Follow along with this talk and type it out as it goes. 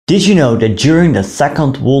Did you know that during the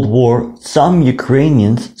Second World War, some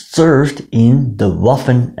Ukrainians served in the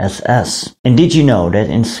Waffen-SS? And did you know that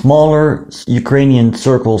in smaller Ukrainian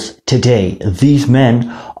circles today, these men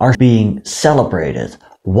are being celebrated?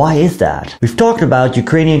 Why is that? We've talked about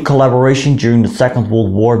Ukrainian collaboration during the Second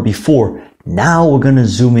World War before. Now we're going to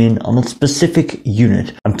zoom in on a specific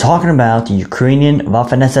unit. I'm talking about the Ukrainian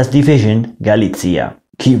Waffen-SS Division Galicia.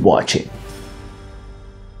 Keep watching.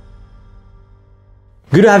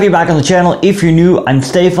 Good to have you back on the channel. If you're new, I'm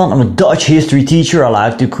Stefan. I'm a Dutch history teacher. I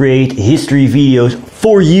like to create history videos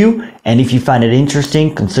for you. And if you find it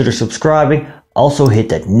interesting, consider subscribing. Also hit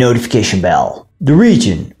that notification bell. The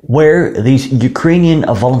region where these Ukrainian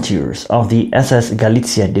volunteers of the SS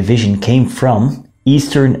Galicia Division came from,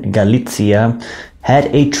 Eastern Galicia,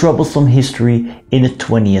 had a troublesome history in the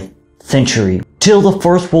 20th century. Till the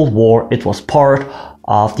First World War, it was part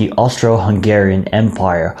of the Austro-Hungarian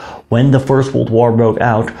Empire. When the First World War broke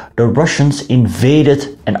out, the Russians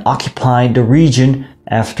invaded and occupied the region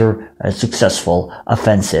after a successful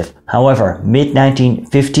offensive. However,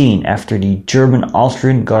 mid-1915, after the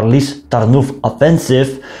German-Austrian Görlitz-Tarnów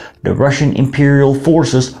offensive, the Russian imperial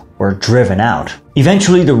forces were driven out.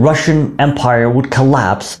 Eventually, the Russian Empire would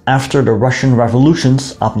collapse after the Russian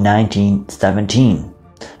revolutions of 1917.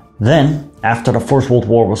 Then, after the First World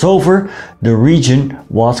War was over, the region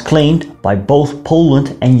was claimed by both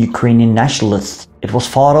Poland and Ukrainian nationalists. It was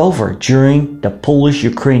fought over during the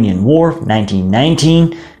Polish-Ukrainian War of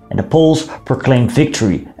 1919, and the Poles proclaimed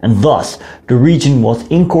victory, and thus the region was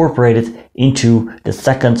incorporated into the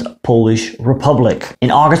Second Polish Republic.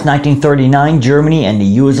 In August 1939, Germany and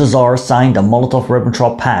the USSR signed the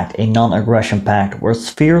Molotov-Ribbentrop Pact, a non-aggression pact where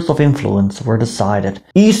spheres of influence were decided.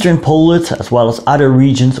 Eastern Poland, as well as other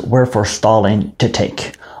regions, were for Stalin to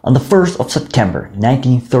take. On the 1st of September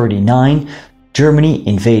 1939, Germany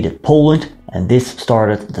invaded Poland, and this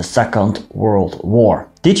started the Second World War.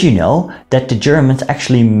 Did you know that the Germans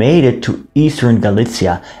actually made it to Eastern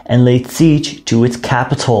Galicia and laid siege to its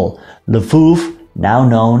capital, Lviv, now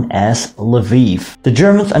known as Lviv? The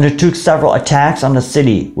Germans undertook several attacks on the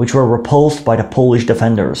city, which were repulsed by the Polish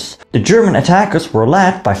defenders. The German attackers were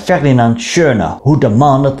led by Ferdinand Schöne, who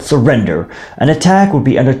demanded surrender. An attack would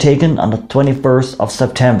be undertaken on the 21st of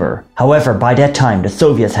September. However, by that time, the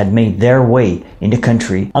Soviets had made their way in the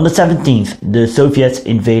country. On the 17th, the Soviets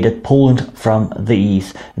invaded Poland from the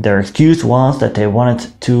east. Their excuse was that they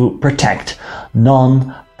wanted to protect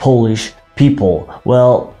non-Polish people.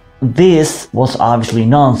 Well, this was obviously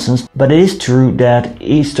nonsense, but it is true that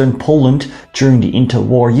Eastern Poland during the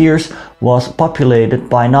interwar years was populated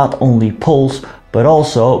by not only Poles, but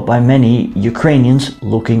also by many Ukrainians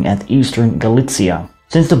looking at Eastern Galicia.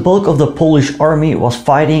 Since the bulk of the Polish army was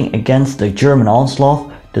fighting against the German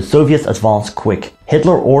onslaught, the Soviets advanced quick.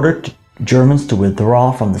 Hitler ordered Germans to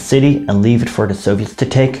withdraw from the city and leave it for the Soviets to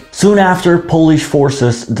take. Soon after, Polish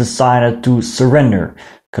forces decided to surrender,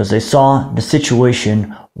 because they saw the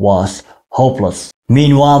situation was hopeless.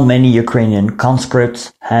 Meanwhile, many Ukrainian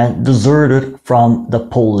conscripts had deserted from the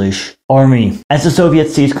Polish army. As the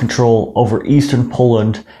Soviets seized control over Eastern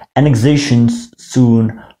Poland, annexations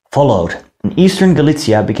soon followed. And Eastern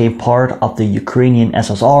Galicia became part of the Ukrainian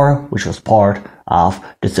SSR, which was part of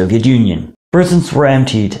the Soviet Union. Prisons were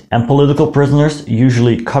emptied, and political prisoners,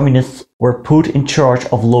 usually communists, were put in charge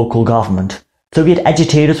of local government. Soviet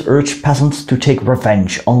agitators urged peasants to take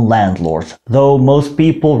revenge on landlords. Though most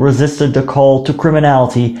people resisted the call to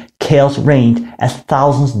criminality, chaos reigned as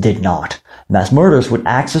thousands did not. Mass murders with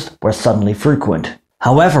axes were suddenly frequent.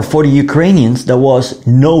 However, for the Ukrainians, there was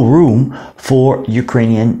no room for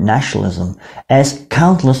Ukrainian nationalism, as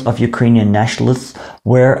countless of Ukrainian nationalists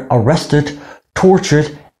were arrested,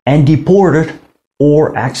 tortured, and deported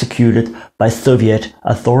or executed by Soviet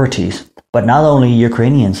authorities. But not only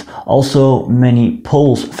Ukrainians, also many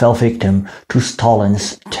Poles fell victim to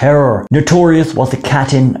Stalin's terror. Notorious was the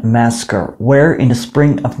Katyn massacre, where in the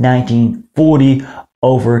spring of 1940,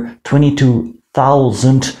 over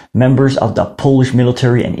 22,000 members of the Polish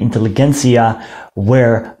military and intelligentsia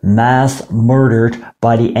were mass murdered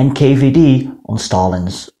by the NKVD on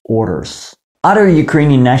Stalin's orders. Other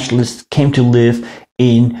Ukrainian nationalists came to live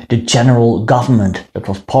in the general government that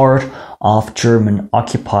was part of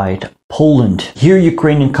German-occupied Poland. Here,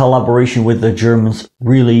 Ukrainian collaboration with the Germans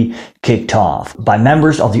really kicked off by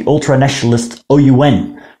members of the ultranationalist OUN,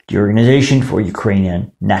 the Organization for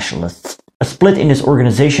Ukrainian Nationalists. A split in this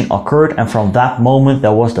organization occurred, and from that moment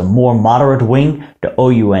there was the more moderate wing, the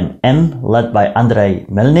OUN-M, led by Andrei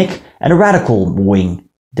Melnik, and a radical wing,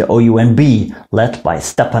 the OUN-B, led by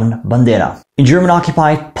Stepan Bandera. In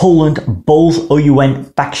German-occupied Poland, both OUN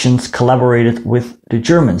factions collaborated with the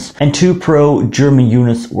Germans, and two pro-German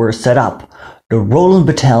units were set up, the Roland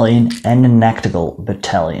Battalion and the Nachtigall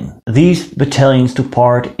Battalion. These battalions took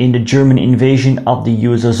part in the German invasion of the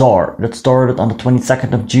USSR that started on the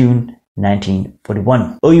 22nd of June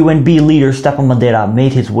 1941. OUN-B leader Stepan Bandera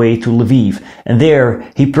made his way to Lviv, and there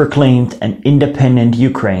he proclaimed an independent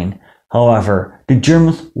Ukraine. However, the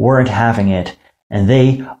Germans weren't having it, and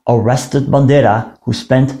they arrested Bandera, who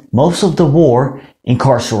spent most of the war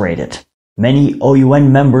incarcerated. Many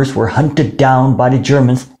OUN members were hunted down by the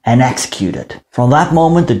Germans and executed. From that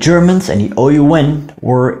moment, the Germans and the OUN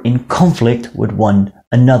were in conflict with one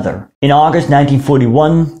another. In August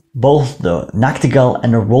 1941, both the Nachtigall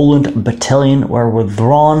and the Roland Battalion were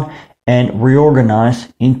withdrawn and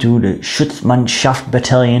reorganized into the Schutzmannschaft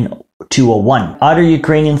Battalion 201. Other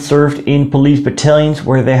Ukrainians served in police battalions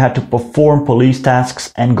where they had to perform police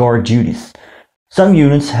tasks and guard duties. Some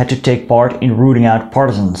units had to take part in rooting out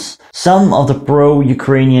partisans. Some of the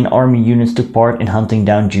pro-Ukrainian army units took part in hunting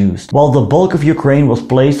down Jews. While the bulk of Ukraine was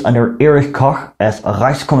placed under Erich Koch as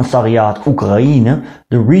Reichskommissariat Ukraine,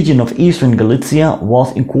 the region of eastern Galicia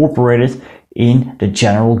was incorporated in the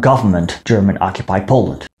general government, German-occupied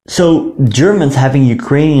Poland. So Germans having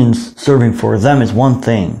Ukrainians serving for them is one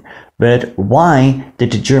thing, but why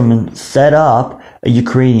did the Germans set up a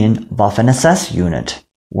Ukrainian Waffen-SS unit?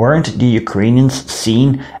 Weren't the Ukrainians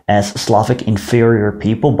seen as Slavic inferior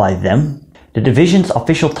people by them? The division's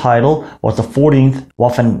official title was the 14th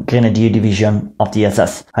Waffen Grenadier Division of the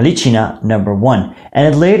SS, Halychyna No. 1,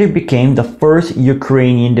 and it later became the first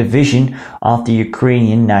Ukrainian division of the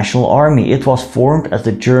Ukrainian National Army. It was formed as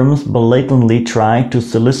the Germans blatantly tried to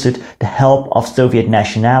solicit the help of Soviet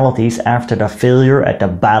nationalities after the failure at the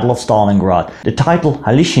Battle of Stalingrad. The title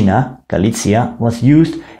Halychyna, Galicia, was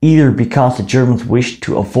used either because the Germans wished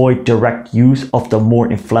to avoid direct use of the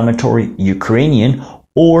more inflammatory Ukrainian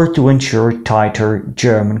or to ensure tighter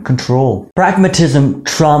German control. Pragmatism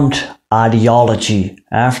trumped ideology.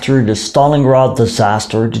 After the Stalingrad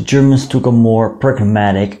disaster, the Germans took a more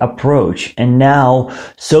pragmatic approach, and now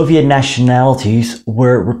Soviet nationalities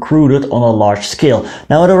were recruited on a large scale.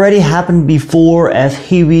 Now, it already happened before as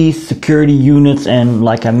heavy security units and,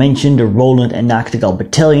 like I mentioned, the Roland and Nachtigall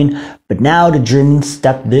Battalion, but now the Germans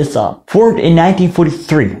stepped this up. Formed in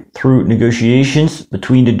 1943 through negotiations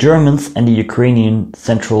between the Germans and the Ukrainian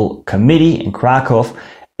Central Committee in Krakow,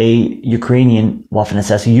 a Ukrainian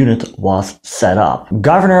Waffen-SS unit was set up.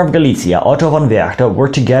 Governor of Galicia, Otto von Werchter,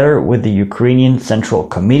 worked together with the Ukrainian Central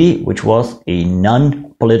Committee, which was a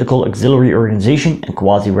non-political auxiliary organization and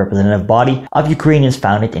quasi-representative body of Ukrainians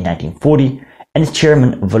founded in 1940, and its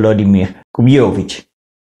chairman Volodymyr Kubyovich.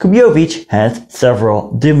 Kubyovich had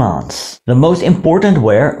several demands. The most important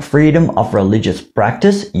were freedom of religious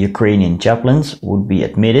practice. Ukrainian chaplains would be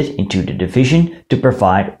admitted into the division to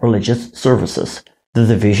provide religious services. The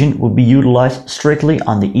division would be utilized strictly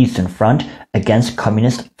on the Eastern Front against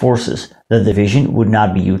communist forces. The division would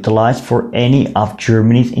not be utilized for any of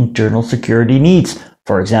Germany's internal security needs,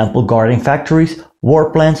 for example guarding factories, war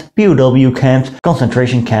plants, POW camps,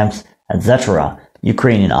 concentration camps, etc.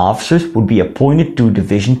 Ukrainian officers would be appointed to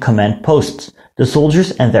division command posts. The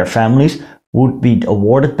soldiers and their families would be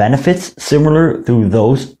awarded benefits similar to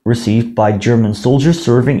those received by German soldiers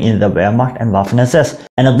serving in the Wehrmacht and Waffen-SS,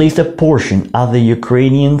 and at least a portion of the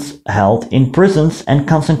Ukrainians held in prisons and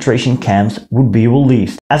concentration camps would be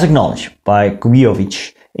released, as acknowledged by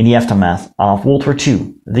Kubyovich. In the aftermath of World War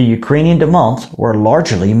II, the Ukrainian demands were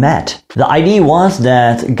largely met. The idea was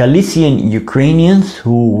that Galician Ukrainians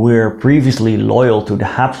who were previously loyal to the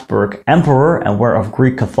Habsburg Emperor and were of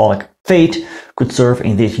Greek Catholic faith could serve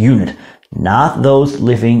in this unit, not those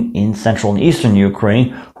living in central and eastern Ukraine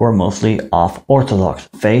who are mostly of Orthodox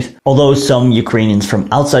faith, although some Ukrainians from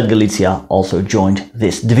outside Galicia also joined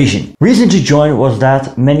this division. Reason to join was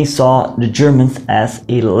that many saw the Germans as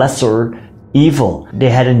a lesser evil. They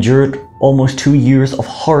had endured almost 2 years of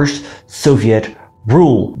harsh Soviet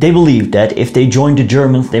rule. They believed that if they joined the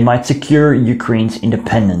Germans, they might secure Ukraine's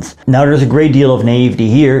independence. Now, there's a great deal of naivety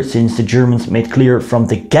here, since the Germans made clear from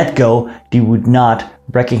the get-go they would not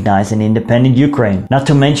recognize an independent Ukraine. Not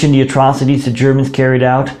to mention the atrocities the Germans carried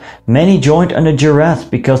out. Many joined under duress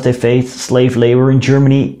because they faced slave labor in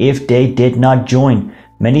Germany if they did not join.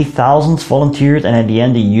 Many thousands volunteered, and at the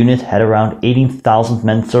end the unit had around 18,000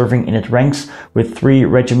 men serving in its ranks, with 3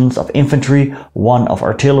 regiments of infantry, 1 of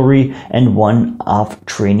artillery, and 1 of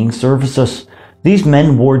training services. These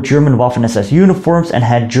men wore German Waffen-SS uniforms and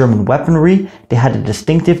had German weaponry. They had a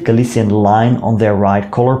distinctive Galician line on their right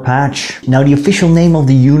collar patch. Now the official name of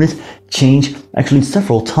the unit changed actually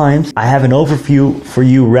several times. I have an overview for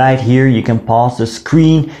you right here. You can pause the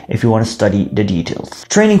screen if you want to study the details.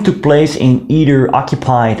 Training took place in either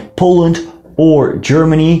occupied Poland or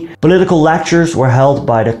Germany. Political lectures were held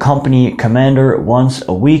by the company commander once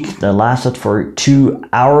a week. They lasted for 2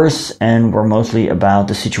 hours and were mostly about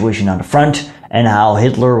the situation on the front and how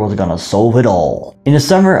Hitler was gonna solve it all. In the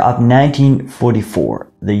summer of 1944,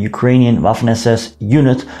 the Ukrainian Waffen-SS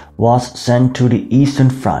unit was sent to the Eastern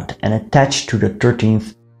Front and attached to the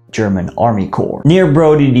 13th German Army Corps. Near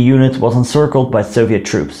Brody, the unit was encircled by Soviet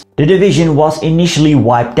troops. The division was initially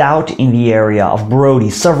wiped out in the area of Brody,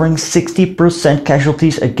 suffering 60%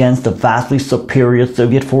 casualties against the vastly superior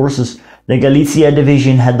Soviet forces. The Dyviziia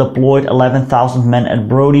Division had deployed 11,000 men at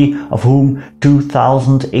Brody, of whom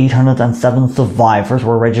 2,807 survivors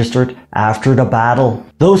were registered after the battle.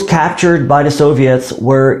 Those captured by the Soviets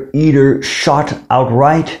were either shot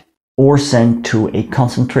outright or sent to a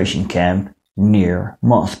concentration camp near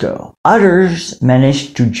Moscow. Others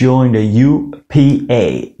managed to join the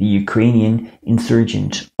UPA, the Ukrainian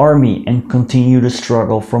Insurgent Army, and continue the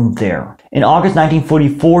struggle from there. In August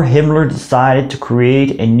 1944, Himmler decided to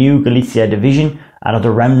create a new Galicia division out of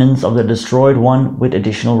the remnants of the destroyed one with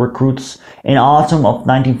additional recruits. In autumn of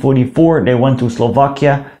 1944, they went to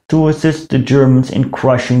Slovakia to assist the Germans in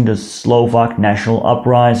crushing the Slovak national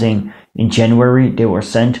uprising. In January, they were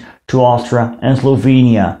sent to Austria and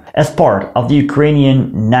Slovenia. As part of the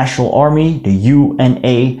Ukrainian National Army, the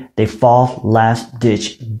UNA, they fought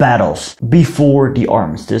last-ditch battles before the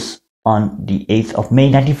armistice on the 8th of May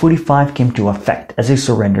 1945 came to effect as a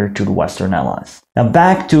surrender to the Western Allies. Now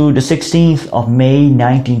back to the 16th of May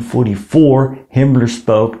 1944, Himmler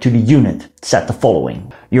spoke to the unit, said the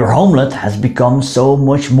following: "Your homeland has become so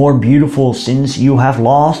much more beautiful since you have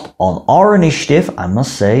lost, on our initiative, I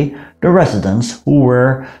must say, the residents who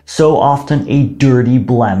were so often a dirty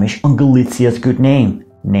blemish on Galicia's good name,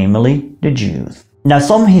 namely the Jews." Now,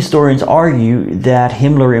 some historians argue that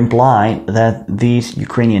Himmler implied that these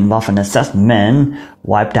Ukrainian Waffen-SS men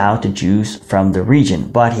wiped out the Jews from the region,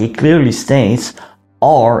 but he clearly states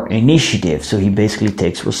our initiative, so he basically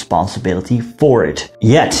takes responsibility for it.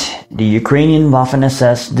 Yet, the Ukrainian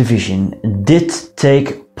Waffen-SS Division did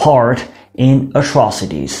take part in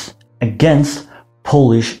atrocities against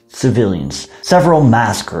Polish civilians. Several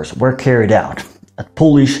massacres were carried out at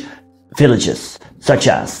Polish villages such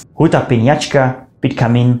as Huta Pieniaczka,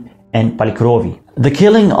 Pitkamin, and Palikrovi. The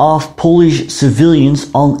killing of Polish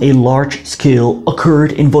civilians on a large scale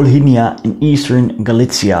occurred in Volhynia in eastern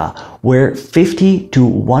Galicia, where 50 to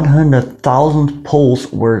 100,000 Poles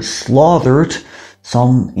were slaughtered,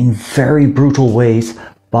 some in very brutal ways,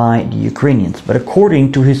 by the Ukrainians. But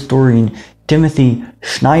according to historian Timothy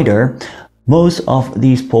Schneider, most of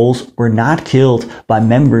these Poles were not killed by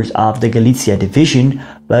members of the Galicia Division,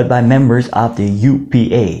 but by members of the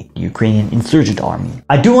UPA, the Ukrainian Insurgent Army.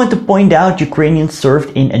 I do want to point out Ukrainians served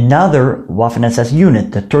in another Waffen-SS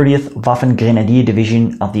unit, the 30th Waffen Grenadier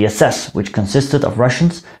Division of the SS, which consisted of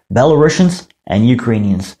Russians, Belarusians, and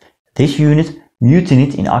Ukrainians. This unit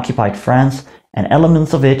mutinied in occupied France, and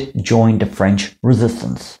elements of it joined the French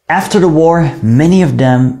resistance. After the war, many of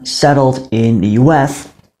them settled in the US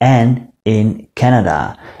and in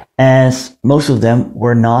Canada, as most of them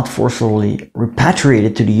were not forcibly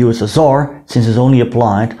repatriated to the USSR, since it only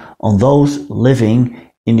applied on those living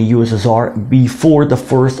in the USSR before the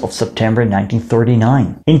 1st of September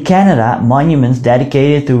 1939. In Canada, monuments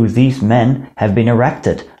dedicated to these men have been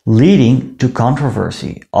erected, leading to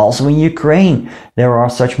controversy. Also in Ukraine, there are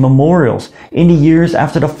such memorials. In the years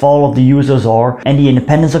after the fall of the USSR and the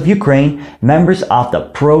independence of Ukraine, members of the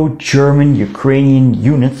pro-German Ukrainian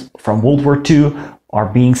units from World War II are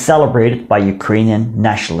being celebrated by Ukrainian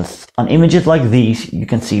nationalists. On images like these, you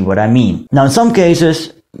can see what I mean. Now, in some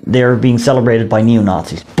cases, they're being celebrated by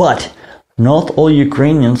neo-Nazis, but not all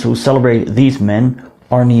Ukrainians who celebrate these men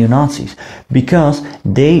are neo-Nazis, because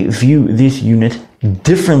they view this unit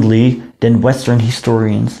differently than Western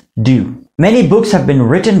historians do. Many books have been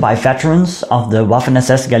written by veterans of the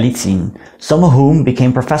Waffen-SS Galizien, some of whom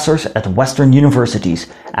became professors at Western universities.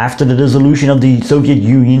 After the dissolution of the Soviet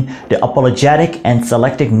Union, the apologetic and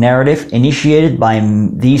selective narrative initiated by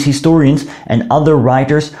these historians and other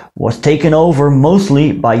writers was taken over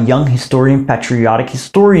mostly by young historian patriotic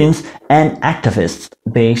historians and activists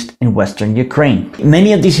based in Western Ukraine.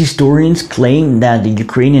 Many of these historians claim that the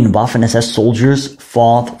Ukrainian Waffen-SS soldiers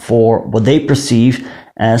fought for what they perceived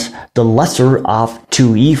as the lesser of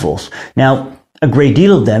two evils. Now, A great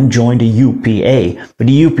deal of them joined the UPA, but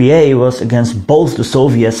the UPA was against both the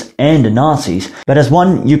Soviets and the Nazis. But as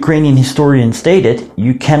one Ukrainian historian stated,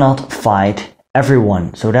 you cannot fight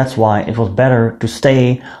everyone, so that's why it was better to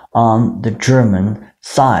stay on the German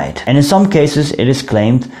side. And in some cases it is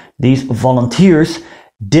claimed these volunteers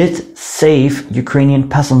did save Ukrainian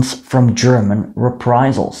peasants from German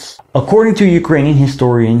reprisals. According to Ukrainian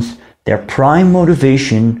historians, their prime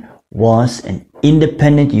motivation was an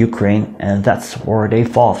independent Ukraine, and that's what they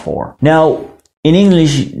fought for. Now, in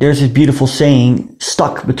English, there's this beautiful saying,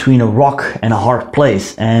 stuck between a rock and a hard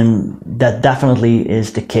place, and that definitely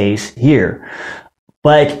is the case here.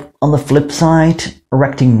 But on the flip side,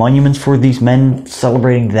 erecting monuments for these men,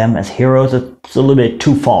 celebrating them as heroes, it's a little bit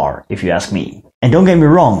too far, if you ask me. And don't get me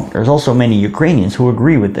wrong, there's also many Ukrainians who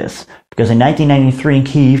agree with this, because in 1993 in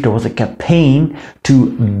Kyiv there was a campaign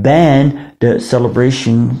to ban the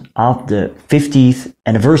celebration of the 50th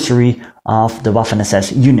anniversary of the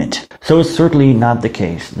Waffen-SS unit. So it's certainly not the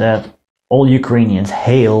case that all Ukrainians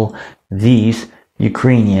hail these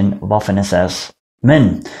Ukrainian Waffen-SS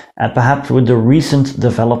men. And perhaps with the recent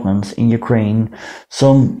developments in Ukraine,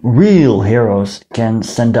 some real heroes can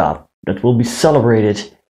stand up that will be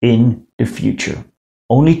celebrated in the future.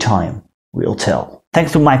 Only time will tell.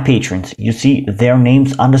 Thanks to my patrons. You see their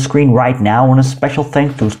names on the screen right now, and a special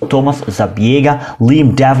thanks to Thomas Zabiega,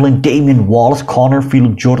 Liam Devlin, Damian Wallace, Connor,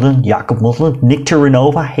 Philip Jordan, Jacob Muslim, Nick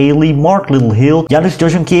Terranova, Haley, Mark Littlehill, Janusz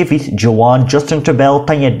Dojankiewicz, Joanne, Justin Tabell,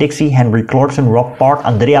 Tanya Dixie, Henry Clarkson, Rob Park,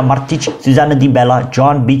 Andrea Martic, Susanna Di Bella,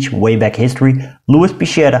 John Beach, Wayback History, Luis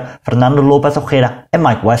Pichera, Fernando Lopez Ojeda, and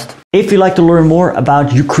Mike West. If you'd like to learn more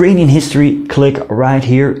about Ukrainian history, click right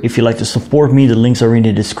here. If you'd like to support me, the links are in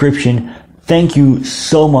the description. Thank you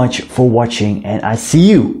so much for watching, and I see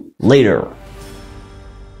you later.